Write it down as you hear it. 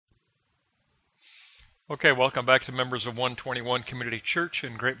Okay, welcome back to members of 121 Community Church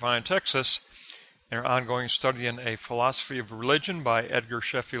in Grapevine, Texas, and our ongoing study in A Philosophy of Religion by Edgar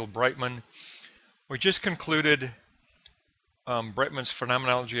Sheffield Brightman. We just concluded Brightman's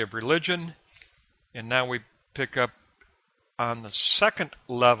Phenomenology of Religion, and now we pick up on the second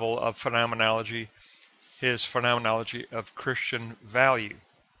level of phenomenology, his Phenomenology of Christian Value.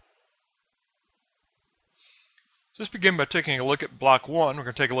 So let's begin by taking a look at Block 1. We're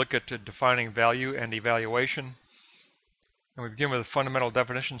going to take a look at defining value and evaluation. And we begin with the fundamental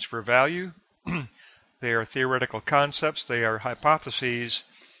definitions for value. They are theoretical concepts, they are hypotheses,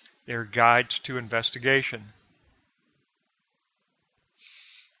 they are guides to investigation.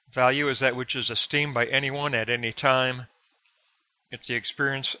 Value is that which is esteemed by anyone at any time. It's the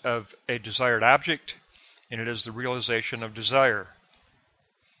experience of a desired object, and it is the realization of desire.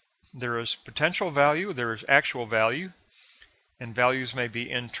 There is potential value, there is actual value, and values may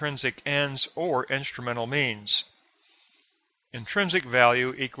be intrinsic ends or instrumental means. Intrinsic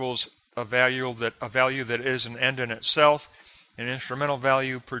value equals a value that is an end in itself, and instrumental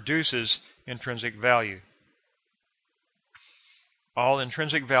value produces intrinsic value. All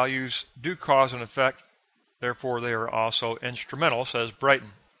intrinsic values do cause an effect, therefore they are also instrumental, says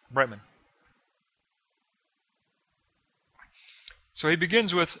Brightman. So he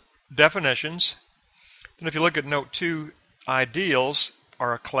begins with definitions. Then if you look at note 2, ideals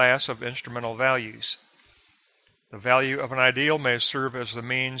are a class of instrumental values. The value of an ideal may serve as the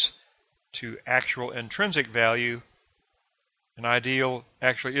means to actual intrinsic value. An ideal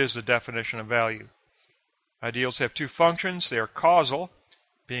actually is the definition of value. Ideals have two functions. They are causal,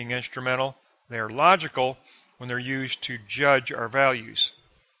 being instrumental. They are logical when they're used to judge our values.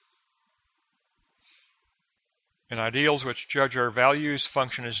 And ideals which judge our values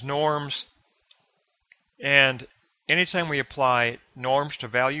function as norms, and anytime we apply norms to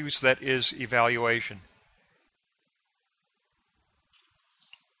values, that is evaluation.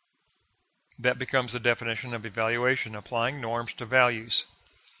 That becomes the definition of evaluation, applying norms to values.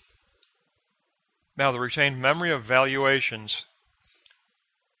 Now, the retained memory of valuations,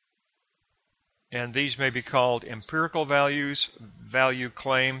 and these may be called empirical values, value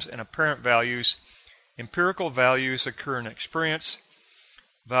claims, and apparent values. Empirical values occur in experience.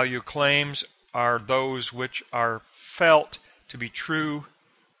 Value claims are those which are felt to be true,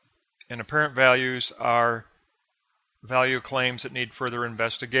 and apparent values are value claims that need further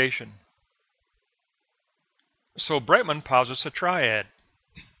investigation. So Brightman posits a triad.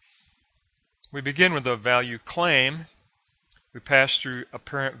 We begin with a value claim. We pass through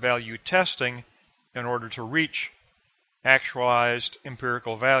apparent value testing in order to reach actualized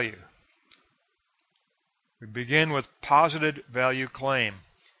empirical value. We begin with posited value claim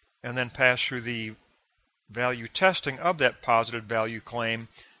and then pass through the value testing of that posited value claim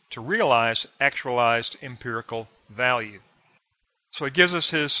to realize actualized empirical value. So he gives us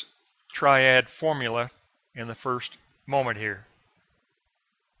his triad formula in the first moment here.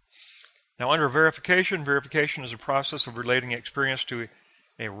 Now, under verification, verification is a process of relating experience to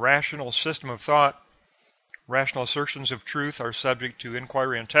a rational system of thought. Rational assertions of truth are subject to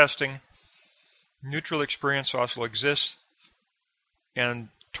inquiry and testing. Neutral experience also exists, and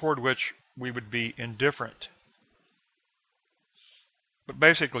toward which we would be indifferent. But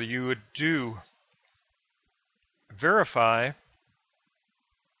basically, you would do verify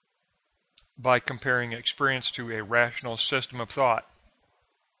by comparing experience to a rational system of thought.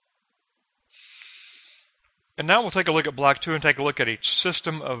 And now we'll take a look at Block 2 and take a look at a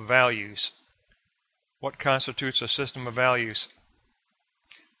system of values. What constitutes a system of values?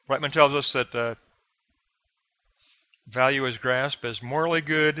 Brightman tells us that value is grasped as morally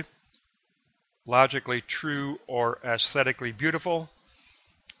good, logically true, or aesthetically beautiful,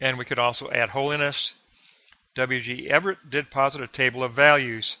 and we could also add holiness. W.G. Everett did posit a table of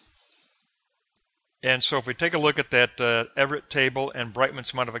values. And so if we take a look at that Everett table and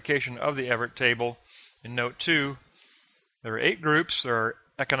Brightman's modification of the Everett table in Note 2, there are 8 groups. There are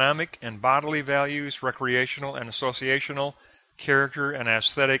economic and bodily values, recreational and associational, character and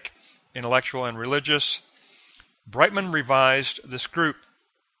aesthetic, intellectual and religious. Brightman revised this group.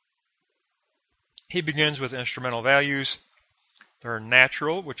 He begins with instrumental values. There are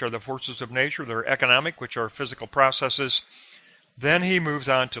natural, which are the forces of nature. There are economic, which are physical processes. Then he moves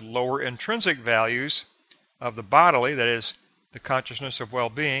on to lower intrinsic values of the bodily, that is, the consciousness of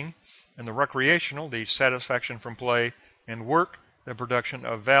well-being, and the recreational, the satisfaction from play and work, the production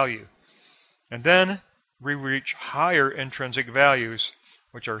of value. And then we reach higher intrinsic values,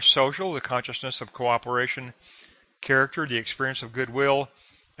 which are social, the consciousness of cooperation, character, the experience of goodwill,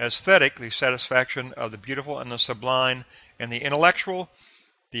 aesthetic, the satisfaction of the beautiful and the sublime, and the intellectual,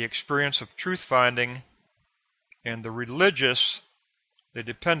 the experience of truth-finding, and the religious, the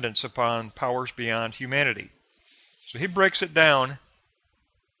dependence upon powers beyond humanity. So he breaks it down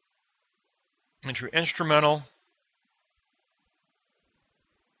into instrumental,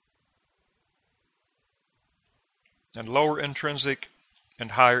 and lower intrinsic, and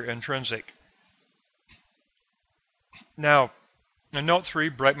higher intrinsic. Now, in note 3,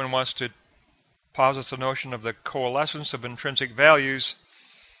 Brightman wants to posit the notion of the coalescence of intrinsic values.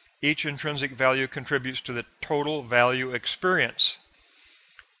 Each intrinsic value contributes to the total value experience.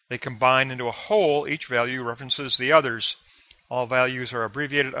 They combine into a whole. Each value references the others. All values are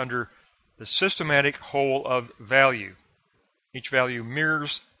abbreviated under the systematic whole of value. Each value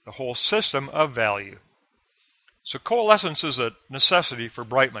mirrors the whole system of value. So coalescence is a necessity for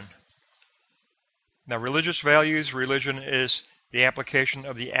Brightman. Now, religious values, religion is the application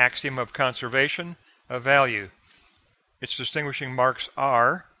of the axiom of conservation of value. Its distinguishing marks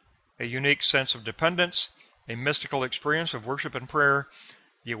are a unique sense of dependence, a mystical experience of worship and prayer,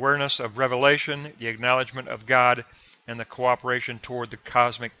 the awareness of revelation, the acknowledgement of God, and the cooperation toward the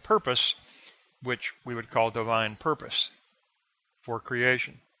cosmic purpose, which we would call divine purpose for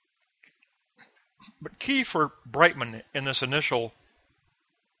creation. But key for Brightman in this initial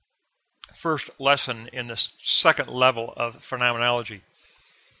first lesson in this second level of phenomenology,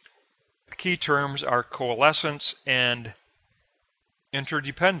 the key terms are coalescence and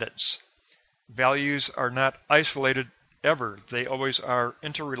interdependence. Values are not isolated ever. They always are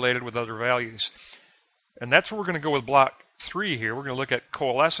interrelated with other values. And that's where we're going to go with block 3 here. We're going to look at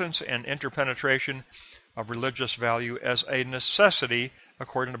coalescence and interpenetration of religious value as a necessity,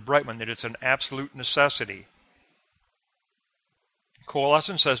 according to Brightman, that it's an absolute necessity.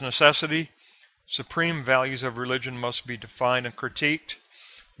 Coalescence as necessity. Supreme values of religion must be defined and critiqued.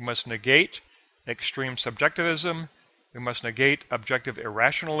 We must negate extreme subjectivism. We must negate objective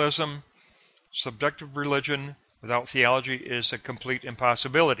irrationalism. Subjective religion without theology is a complete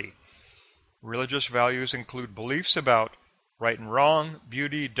impossibility. Religious values include beliefs about right and wrong,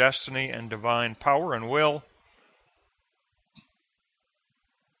 beauty, destiny, and divine power and will.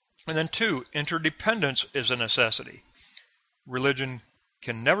 And then 2, interdependence is a necessity. Religion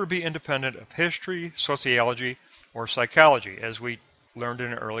can never be independent of history, sociology, or psychology, as we learned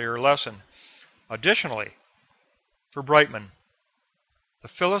in an earlier lesson. Additionally, for Brightman, the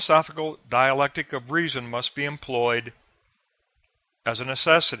philosophical dialectic of reason must be employed as a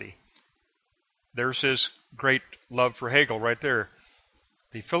necessity. There's his great love for Hegel right there.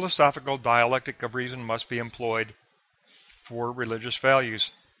 The philosophical dialectic of reason must be employed for religious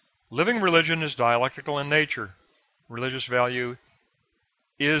values. Living religion is dialectical in nature. Religious value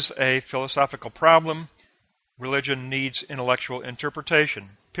is a philosophical problem. Religion needs intellectual interpretation,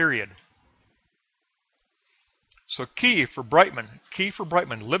 period. So key for Brightman,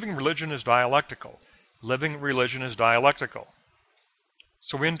 living religion is dialectical. Living religion is dialectical.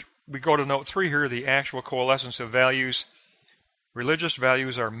 So we go to note 3 here, the actual coalescence of values. Religious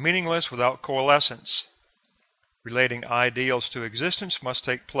values are meaningless without coalescence. Relating ideals to existence must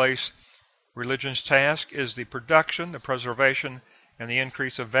take place. Religion's task is the production, the preservation, and the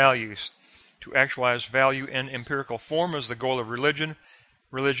increase of values. To actualize value in empirical form is the goal of religion.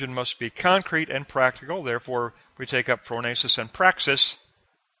 Religion must be concrete and practical. Therefore, we take up phronesis and praxis.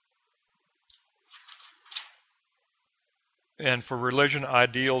 And for religion,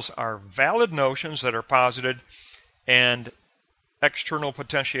 ideals are valid notions that are posited and external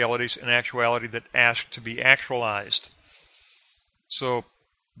potentialities in actuality that ask to be actualized. So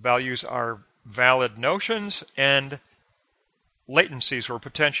values are valid notions and latencies or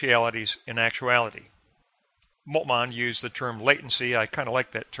potentialities in actuality. Moltmann used the term latency. I kind of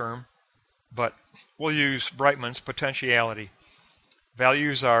like that term, but we'll use Brightman's potentiality.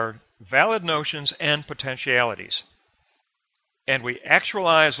 Values are valid notions and potentialities. And we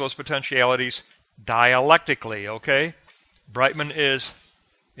actualize those potentialities dialectically, okay? Brightman is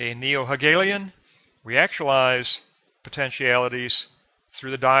a neo-Hegelian. We actualize potentialities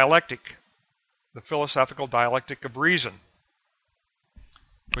through the dialectic, the philosophical dialectic of reason,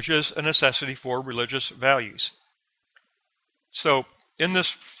 which is a necessity for religious values. So in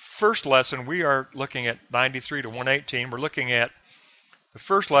this first lesson, we are looking at 93 to 118. We're looking at the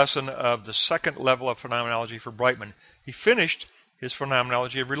first lesson of the second level of phenomenology for Brightman. He finished his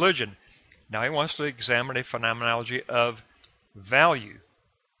phenomenology of religion. Now he wants to examine a phenomenology of value.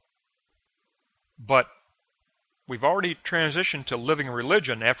 But we've already transitioned to living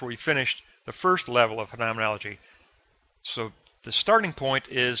religion after we finished the first level of phenomenology. So the starting point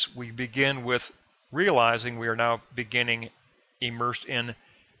is we begin with realizing we are now immersed in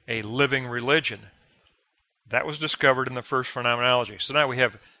a living religion. That was discovered in the first phenomenology. So now we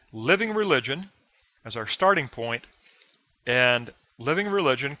have living religion, as our starting point, and living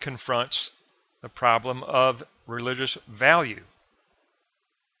religion confronts the problem of religious value.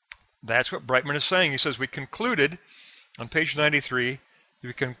 That's what Brightman is saying. He says we concluded on page 93,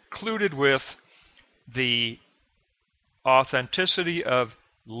 we concluded with the authenticity of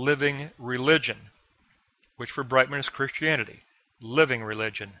living religion, which for Brightman is Christianity, living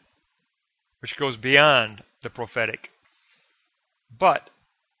religion, which goes beyond the prophetic. But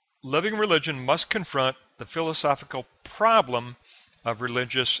living religion must confront the philosophical problem of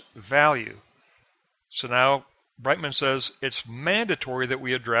religious value. So now Brightman says it's mandatory that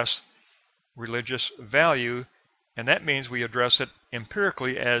we address religious value, and that means we address it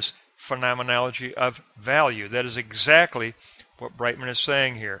empirically as phenomenology of value. That is exactly what Brightman is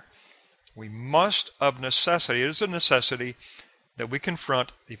saying here. We must, of necessity, it is a necessity, that we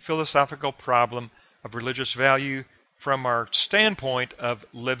confront the philosophical problem of religious value from our standpoint of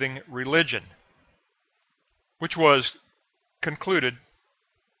living religion, which was concluded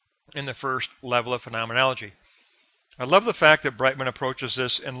in the first level of phenomenology. I love the fact that Brightman approaches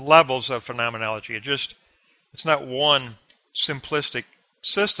this in levels of phenomenology. It's not one simplistic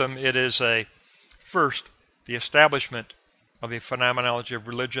system. It is first, the establishment of a phenomenology of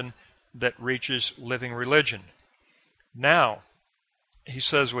religion that reaches living religion. Now, he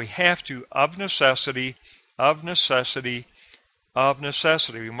says we have to, of necessity, we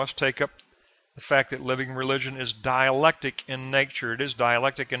must take up the fact that living religion is dialectic in nature. It is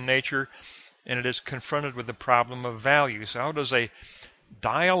dialectic in nature, and it is confronted with the problem of value. So how does a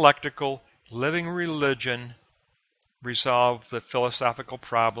dialectical living religion resolve the philosophical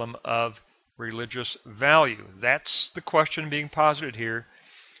problem of religious value? That's the question being posited here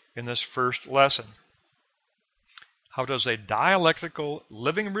in this first lesson. How does a dialectical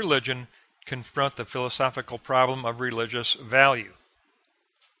living religion confront the philosophical problem of religious value?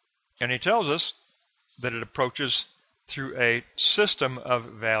 And he tells us that it approaches through a system of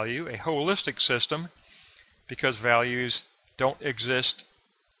value, a holistic system, because values don't exist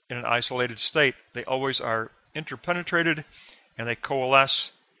in an isolated state. They always are interpenetrated, and they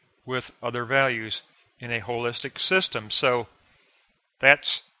coalesce with other values in a holistic system. So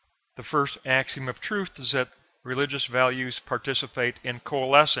that's the first axiom of truth, is that religious values participate in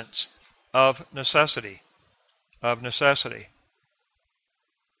coalescence of necessity.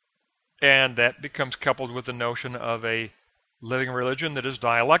 And that becomes coupled with the notion of a living religion that is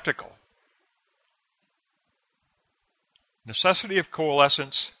dialectical. Necessity of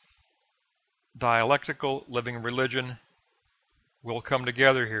coalescence, dialectical living religion will come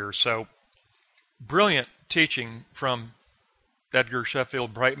together here. So, brilliant teaching from Edgar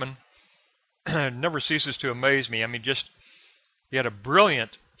Sheffield Brightman. Never ceases to amaze me. I mean, he had a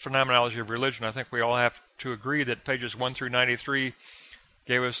brilliant phenomenology of religion. I think we all have to agree that pages 1 through 93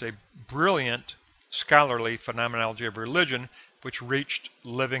 gave us a brilliant scholarly phenomenology of religion, which reached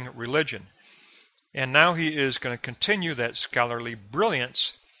living religion. And now he is going to continue that scholarly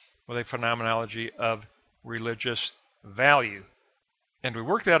brilliance with a phenomenology of religious value. And we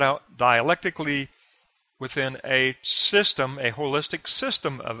work that out dialectically within a system, a holistic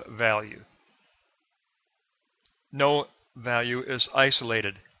system of value. No value is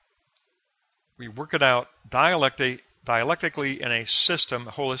isolated. We work it out dialectically in a system,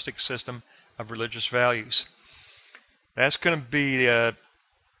 a holistic system of religious values. That's going to be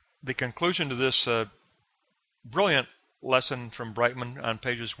the conclusion to this brilliant lesson from Brightman on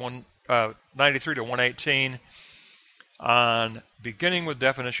pages 93 to 118 on beginning with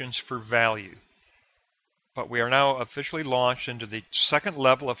definitions for value. But we are now officially launched into the second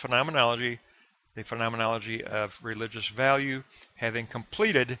level of phenomenology, the phenomenology of religious value, having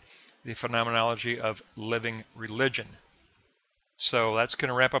completed the phenomenology of living religion. So that's going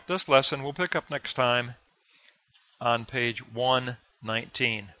to wrap up this lesson. We'll pick up next time on page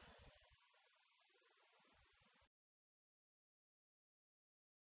 119.